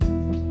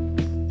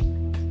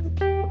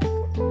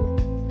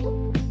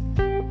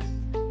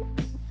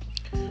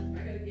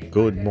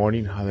Good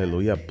morning,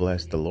 hallelujah.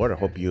 Bless the Lord. I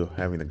hope you're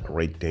having a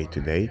great day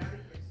today.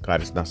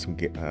 God is an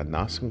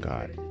awesome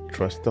God.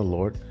 Trust the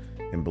Lord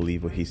and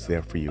believe what He's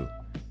there for you.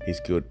 He's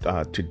good.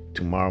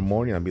 Tomorrow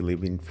morning, I'll be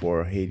leaving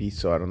for Haiti,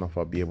 so I don't know if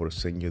I'll be able to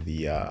send you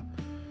the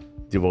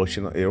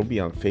devotional. It'll be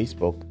on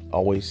Facebook,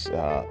 always,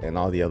 and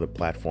all the other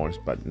platforms,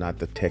 but not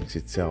the text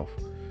itself,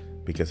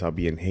 because I'll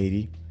be in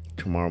Haiti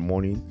tomorrow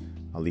morning.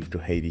 I'll leave to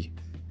Haiti.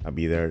 I'll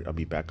be there. I'll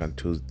be back on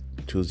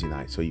Tuesday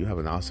night. So you have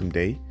an awesome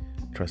day.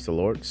 Trust the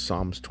Lord.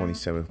 Psalms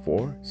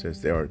 27:4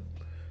 says, the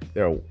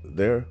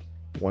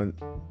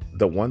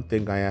one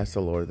thing I ask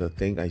the Lord, the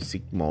thing I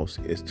seek most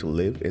is to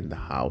live in the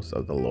house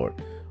of the Lord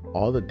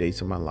all the days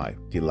of my life,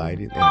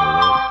 delighting in the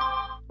Lord,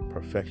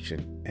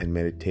 perfection, and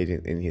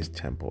meditating in His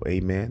temple.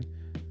 Amen.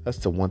 That's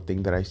the one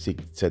thing that I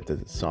seek, said the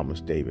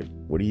psalmist David.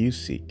 What do you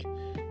seek?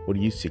 What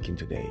are you seeking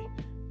today?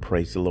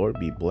 Praise the Lord.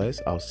 Be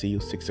blessed. I'll see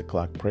you 6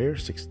 o'clock prayer,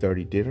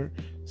 6:30 dinner,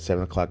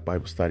 7 o'clock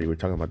Bible study. We're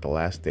talking about the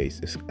last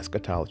days,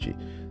 eschatology,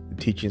 the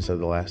teachings of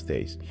the last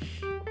days.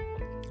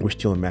 We're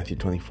still in Matthew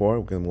 24.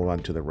 We're going to move on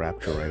to the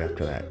rapture right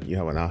after that. You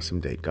have an awesome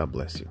day. God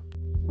bless you.